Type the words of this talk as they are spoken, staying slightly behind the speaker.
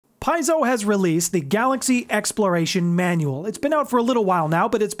Paizo has released the Galaxy Exploration Manual. It's been out for a little while now,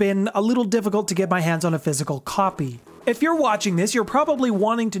 but it's been a little difficult to get my hands on a physical copy. If you're watching this, you're probably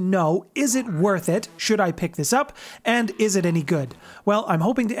wanting to know, is it worth it? Should I pick this up? And is it any good? Well, I'm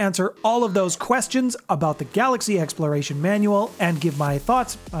hoping to answer all of those questions about the Galaxy Exploration Manual and give my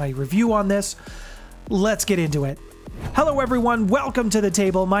thoughts, my review on this. Let's get into it. Hello everyone, welcome to the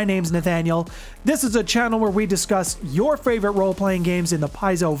table. My name's Nathaniel. This is a channel where we discuss your favorite role-playing games in the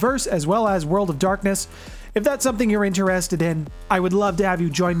Paizo verse as well as World of Darkness. If that's something you're interested in, I would love to have you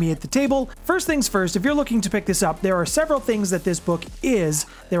join me at the table. First things first, if you're looking to pick this up, there are several things that this book is.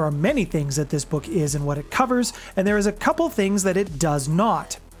 There are many things that this book is and what it covers, and there is a couple things that it does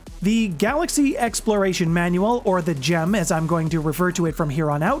not. The Galaxy Exploration Manual, or the GEM as I'm going to refer to it from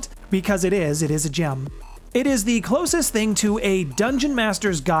here on out, because it is a gem. It is the closest thing to a Dungeon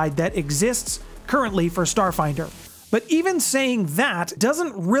Master's Guide that exists currently for Starfinder. But even saying that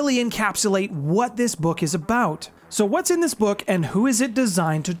doesn't really encapsulate what this book is about. So what's in this book and who is it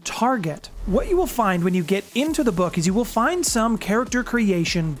designed to target? What you will find when you get into the book is you will find some character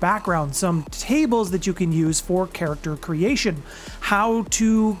creation background, some tables that you can use for character creation, how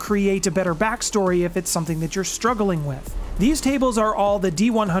to create a better backstory if it's something that you're struggling with. These tables are all the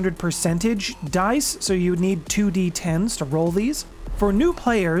D100 percentage dice, so you need 2d10s to roll these. For new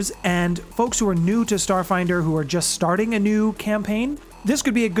players and folks who are new to Starfinder who are just starting a new campaign, this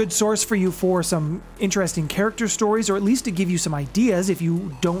could be a good source for you for some interesting character stories, or at least to give you some ideas if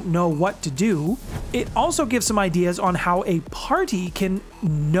you don't know what to do. It also gives some ideas on how a party can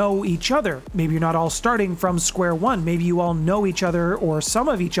know each other. Maybe you're not all starting from square one. Maybe you all know each other or some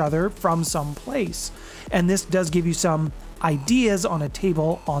of each other from some place. And this does give you some ideas on a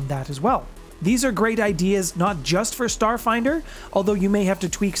table on that as well. These are great ideas not just for Starfinder, although you may have to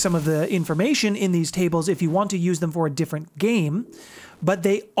tweak some of the information in these tables if you want to use them for a different game, but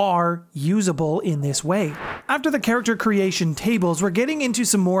they are usable in this way. After the character creation tables, we're getting into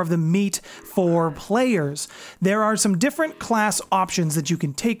some more of the meat for players. There are some different class options that you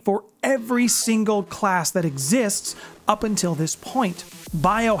can take for every single class that exists up until this point.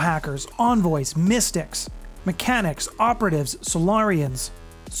 Biohackers, envoys, mystics, mechanics, operatives, Solarians,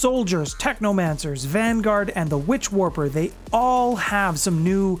 soldiers, technomancers, vanguard, and the witch warper. They all have some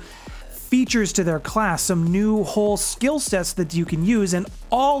new features to their class, some new whole skill sets that you can use, and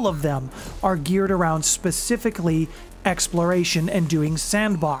all of them are geared around specifically exploration and doing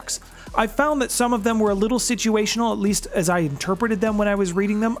sandbox. I found that some of them were a little situational, at least as I interpreted them when I was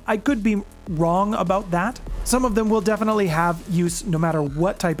reading them. I could be wrong about that. Some of them will definitely have use no matter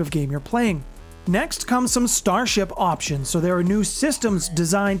what type of game you're playing. Next comes some starship options. So there are new systems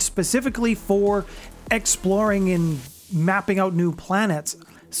designed specifically for exploring and mapping out new planets,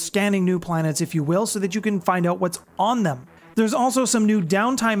 scanning new planets, if you will, so that you can find out what's on them. There's also some new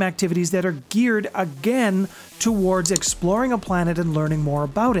downtime activities that are geared again towards exploring a planet and learning more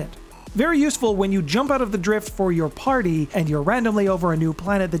about it. Very useful when you jump out of the drift for your party and you're randomly over a new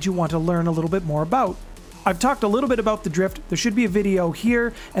planet that you want to learn a little bit more about. I've talked a little bit about the drift. There should be a video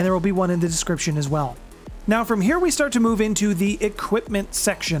here, and there will be one in the description as well. Now from here we start to move into the equipment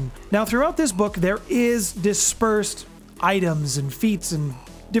section. Now throughout this book there is dispersed items and feats and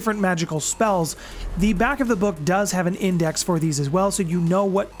different magical spells. The back of the book does have an index for these as well, so you know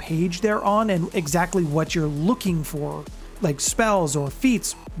what page they're on and exactly what you're looking for, like spells or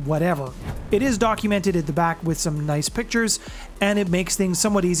feats, whatever. It is documented at the back with some nice pictures, and it makes things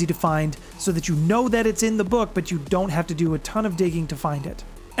somewhat easy to find so that you know that it's in the book, but you don't have to do a ton of digging to find it.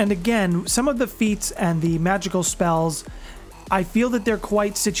 And again, some of the feats and the magical spells, I feel that they're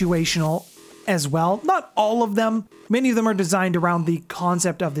quite situational as well. Not all of them. Many of them are designed around the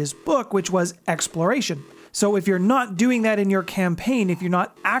concept of this book, which was exploration. So if you're not doing that in your campaign, if you're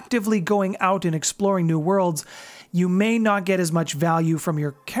not actively going out and exploring new worlds, you may not get as much value from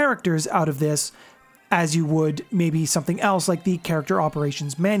your characters out of this as you would maybe something else like the Character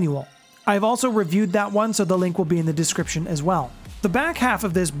Operations Manual. I've also reviewed that one, so the link will be in the description as well. The back half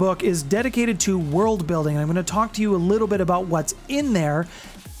of this book is dedicated to world building. I'm going to talk to you a little bit about what's in there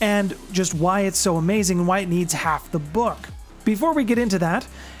and just why it's so amazing and why it needs half the book. Before we get into that,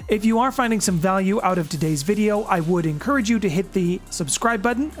 if you are finding some value out of today's video, I would encourage you to hit the subscribe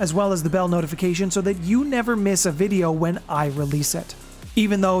button as well as the bell notification so that you never miss a video when I release it.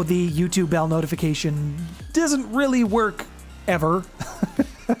 Even though the YouTube bell notification doesn't really work ever.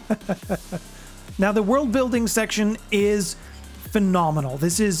 Now the world building section is phenomenal.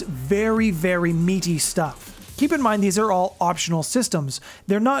 This is very, very meaty stuff. Keep in mind, these are all optional systems.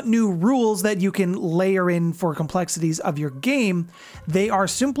 They're not new rules that you can layer in for complexities of your game. They are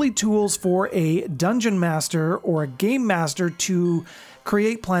simply tools for a dungeon master or a game master to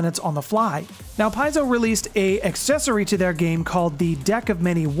create planets on the fly. Now, Paizo released an accessory to their game called the Deck of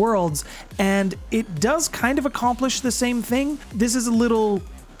Many Worlds, and it does kind of accomplish the same thing. This is a little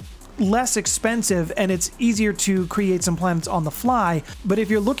less expensive and it's easier to create some planets on the fly, but if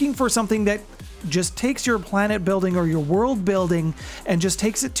you're looking for something that just takes your planet building or your world building and just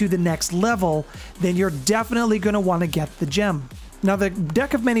takes it to the next level, then you're definitely going to want to get the gem. Now, the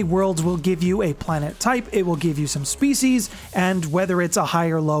Deck of Many Worlds will give you a planet type, it will give you some species, and whether it's a high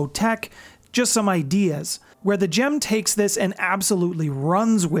or low tech, just some ideas. Where the gem takes this and absolutely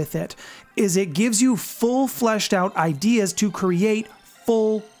runs with it is it gives you full fleshed out ideas to create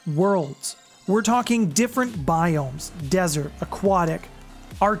full worlds. We're talking different biomes: desert, aquatic,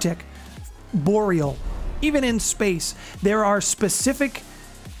 Arctic, boreal. Even in space, there are specific,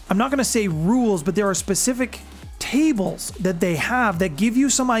 I'm not going to say rules, but there are specific tables that they have that give you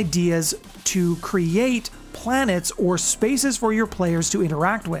some ideas to create planets or spaces for your players to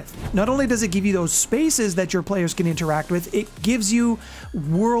interact with. Not only does it give you those spaces that your players can interact with, it gives you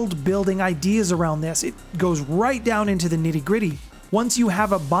world building ideas around this. It goes right down into the nitty-gritty. Once you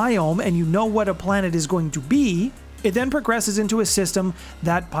have a biome and you know what a planet is going to be, it then progresses into a system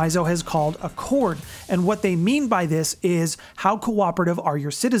that Paizo has called Accord. And what they mean by this is how cooperative are your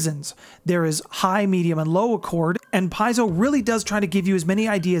citizens. There is high, medium, and low Accord, and Paizo really does try to give you as many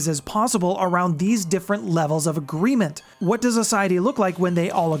ideas as possible around these different levels of agreement. What does society look like when they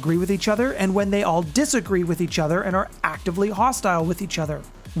all agree with each other and when they all disagree with each other and are actively hostile with each other?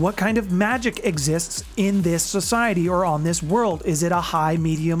 What kind of magic exists in this society or on this world? Is it a high,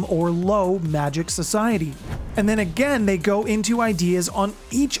 medium, or low magic society? And then again, they go into ideas on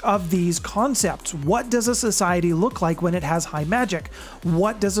each of these concepts. What does a society look like when it has high magic?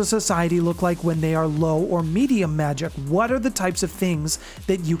 What does a society look like when they are low or medium magic? What are the types of things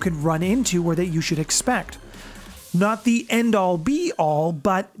that you could run into or that you should expect? Not the end-all be-all,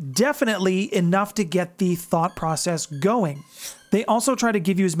 but definitely enough to get the thought process going. They also try to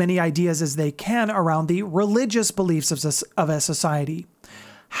give you as many ideas as they can around the religious beliefs of a society.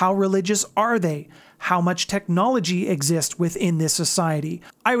 How religious are they? How much technology exists within this society?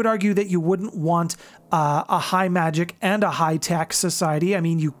 I would argue that you wouldn't want a high magic and a high tech society. I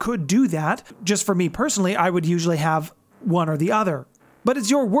mean, you could do that. Just for me personally, I would usually have one or the other. But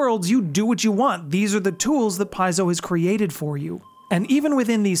it's your worlds, you do what you want. These are the tools that Paizo has created for you. And even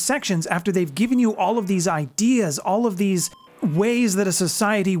within these sections, after they've given you all of these ideas, all of these ways that a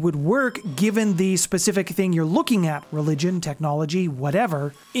society would work given the specific thing you're looking at, religion, technology,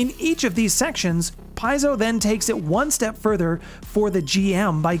 whatever, in each of these sections, Paizo then takes it one step further for the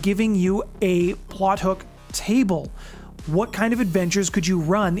GM by giving you a plot hook table. What kind of adventures could you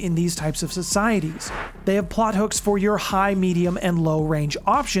run in these types of societies? They have plot hooks for your high, medium, and low range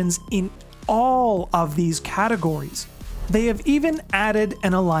options in all of these categories. They have even added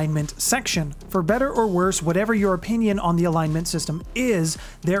an alignment section. For better or worse, whatever your opinion on the alignment system is,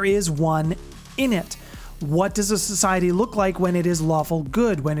 there is one in it. What does a society look like when it is lawful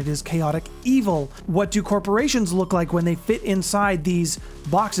good, when it is chaotic evil? What do corporations look like when they fit inside these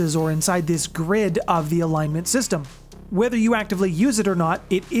boxes or inside this grid of the alignment system? Whether you actively use it or not,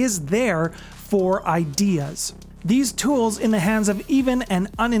 it is there for ideas. These tools in the hands of even an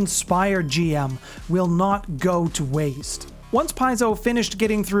uninspired GM will not go to waste. Once Paizo finished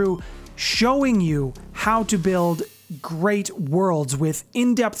getting through showing you how to build great worlds with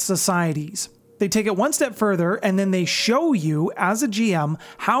in-depth societies, they take it one step further and then they show you as a GM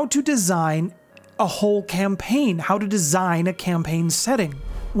how to design a whole campaign, how to design a campaign setting.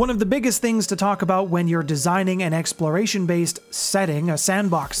 One of the biggest things to talk about when you're designing an exploration-based setting, a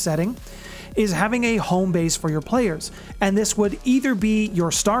sandbox setting, is having a home base for your players. And this would either be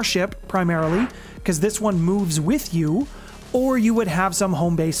your starship primarily, because this one moves with you, or you would have some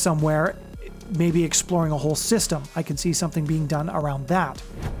home base somewhere, maybe exploring a whole system. I can see something being done around that.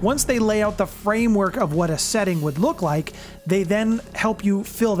 Once they lay out the framework of what a setting would look like, they then help you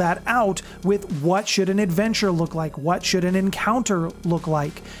fill that out with what should an adventure look like, what should an encounter look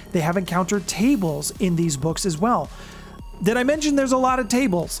like. They have encounter tables in these books as well. Did I mention there's a lot of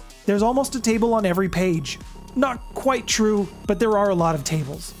tables? There's almost a table on every page. Not quite true, but there are a lot of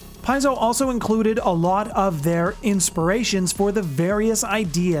tables. Paizo also included a lot of their inspirations for the various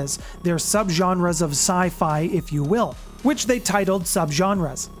ideas, their subgenres of sci-fi, if you will, which they titled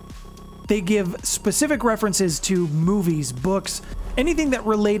subgenres. They give specific references to movies, books, anything that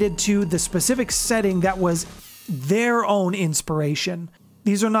related to the specific setting that was their own inspiration.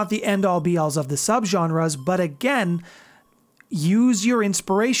 These are not the end-all be-alls of the subgenres, but again, use your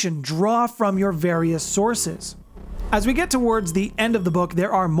inspiration, draw from your various sources. As we get towards the end of the book,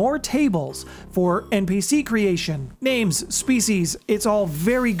 there are more tables for NPC creation, names, species. It's all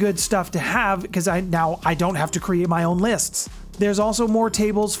very good stuff to have because now I don't have to create my own lists. There's also more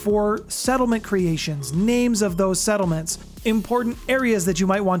tables for settlement creations, names of those settlements, important areas that you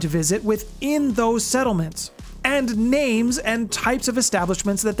might want to visit within those settlements, and names and types of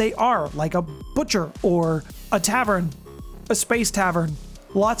establishments that they are, like a butcher or a tavern, a space tavern.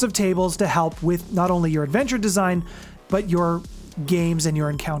 Lots of tables to help with not only your adventure design, but your games and your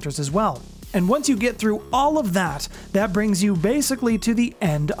encounters as well. And once you get through all of that, that brings you basically to the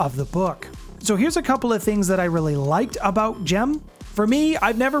end of the book. So here's a couple of things that I really liked about Gem. For me,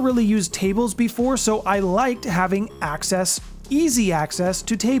 I've never really used tables before, so I liked having easy access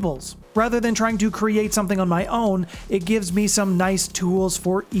to tables. Rather than trying to create something on my own, it gives me some nice tools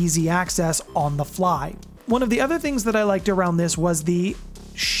for easy access on the fly. One of the other things that I liked around this was the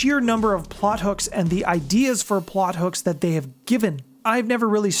sheer number of plot hooks and the ideas for plot hooks that they have given. I've never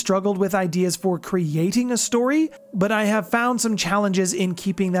really struggled with ideas for creating a story, but I have found some challenges in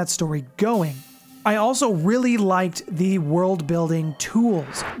keeping that story going. I also really liked the world building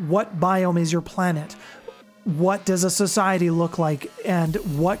tools. What biome is your planet? What does a society look like? And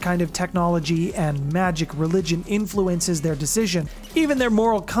what kind of technology and magic, religion influences their decision? Even their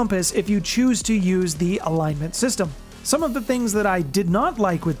moral compass if you choose to use the alignment system. Some of the things that I did not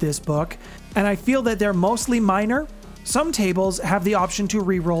like with this book, and I feel that they're mostly minor. Some tables have the option to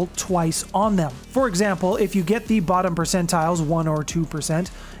reroll twice on them. For example, if you get the bottom percentiles 1 or 2%,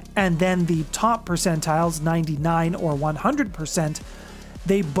 and then the top percentiles 99 or 100%,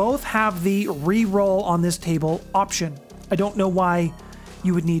 they both have the reroll on this table option. I don't know why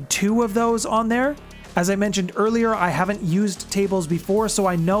you would need 2 of those on there. As I mentioned earlier, I haven't used tables before, so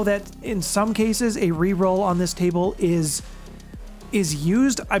I know that in some cases a reroll on this table is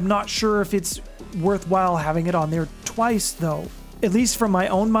used. I'm not sure if it's worthwhile having it on there twice though. At least from my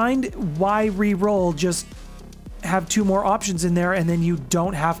own mind, why reroll? Just have 2 more options in there and then you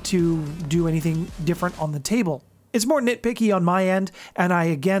don't have to do anything different on the table. It's more nitpicky on my end, and I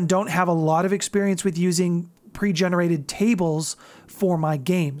again don't have a lot of experience with using pre-generated tables for my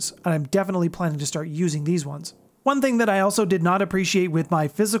games, and I'm definitely planning to start using these ones. One thing that I also did not appreciate with my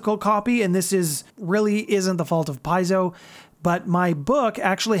physical copy, and this really isn't the fault of Paizo, but my book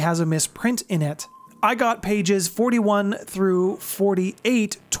actually has a misprint in it. I got pages 41 through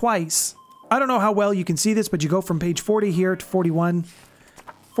 48 twice. I don't know how well you can see this, but you go from page 40 here to 41,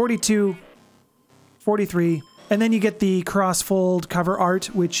 42, 43, and then you get the cross-fold cover art,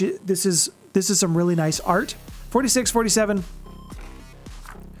 which this is some really nice art. 46, 47,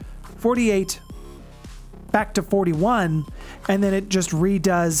 48, back to 41, and then it just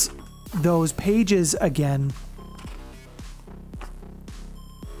redoes those pages again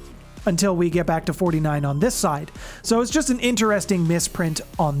until we get back to 49 on this side. So it's just an interesting misprint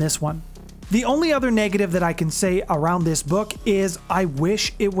on this one. The only other negative that I can say around this book is I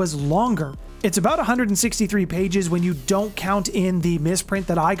wish it was longer. It's about 163 pages when you don't count in the misprint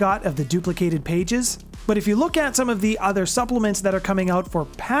that I got of the duplicated pages. But if you look at some of the other supplements that are coming out for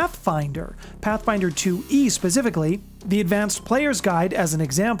Pathfinder, Pathfinder 2e specifically, the Advanced Player's Guide, as an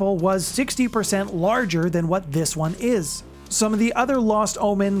example, was 60% larger than what this one is. Some of the other Lost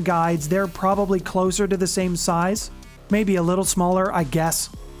Omen guides, they're probably closer to the same size, maybe a little smaller, I guess.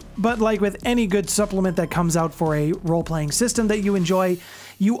 But like with any good supplement that comes out for a role-playing system that you enjoy,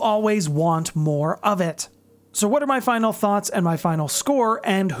 you always want more of it. So what are my final thoughts and my final score,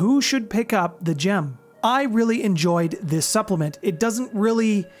 and who should pick up the gem? I really enjoyed this supplement. It doesn't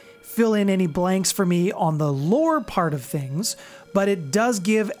really fill in any blanks for me on the lore part of things, but it does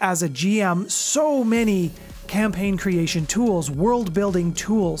give, as a GM, so many campaign creation tools, world building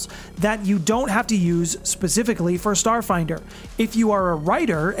tools that you don't have to use specifically for Starfinder. If you are a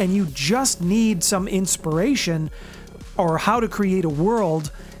writer and you just need some inspiration or how to create a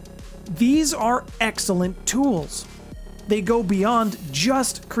world, these are excellent tools. They go beyond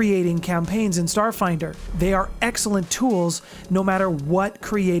just creating campaigns in Starfinder. They are excellent tools no matter what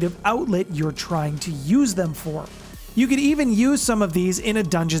creative outlet you're trying to use them for. You could even use some of these in a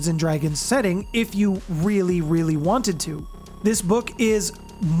Dungeons & Dragons setting if you really, really wanted to. This book is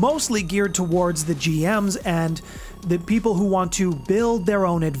mostly geared towards the GMs and the people who want to build their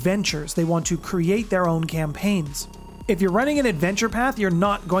own adventures. They want to create their own campaigns. If you're running an adventure path, you're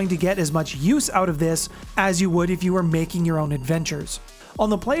not going to get as much use out of this as you would if you were making your own adventures. On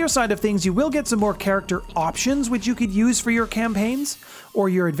the player side of things, you will get some more character options which you could use for your campaigns or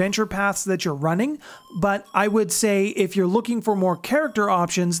your adventure paths that you're running, but I would say if you're looking for more character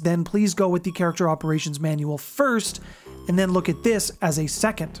options, then please go with the Character Operations Manual first, and then look at this as a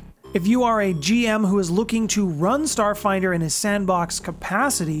second. If you are a GM who is looking to run Starfinder in a sandbox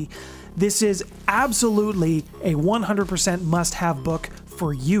capacity, this is absolutely a 100% must-have book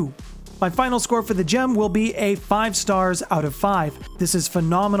for you. My final score for the gem will be a 5 stars out of 5. This is a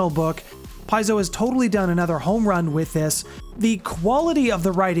phenomenal book. Paizo has totally done another home run with this. The quality of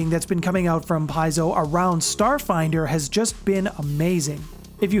the writing that's been coming out from Paizo around Starfinder has just been amazing.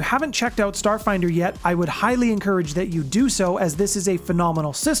 If you haven't checked out Starfinder yet, I would highly encourage that you do so, as this is a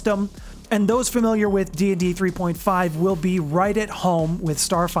phenomenal system, and those familiar with D&D 3.5 will be right at home with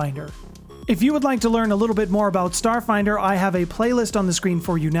Starfinder. If you would like to learn a little bit more about Starfinder, I have a playlist on the screen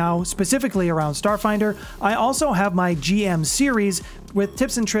for you now, specifically around Starfinder. I also have my GM series with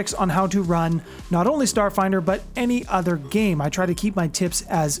tips and tricks on how to run not only Starfinder, but any other game. I try to keep my tips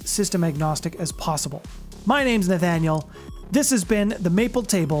as system agnostic as possible. My name's Nathaniel. This has been the Maple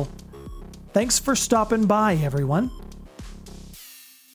Table. Thanks for stopping by, everyone.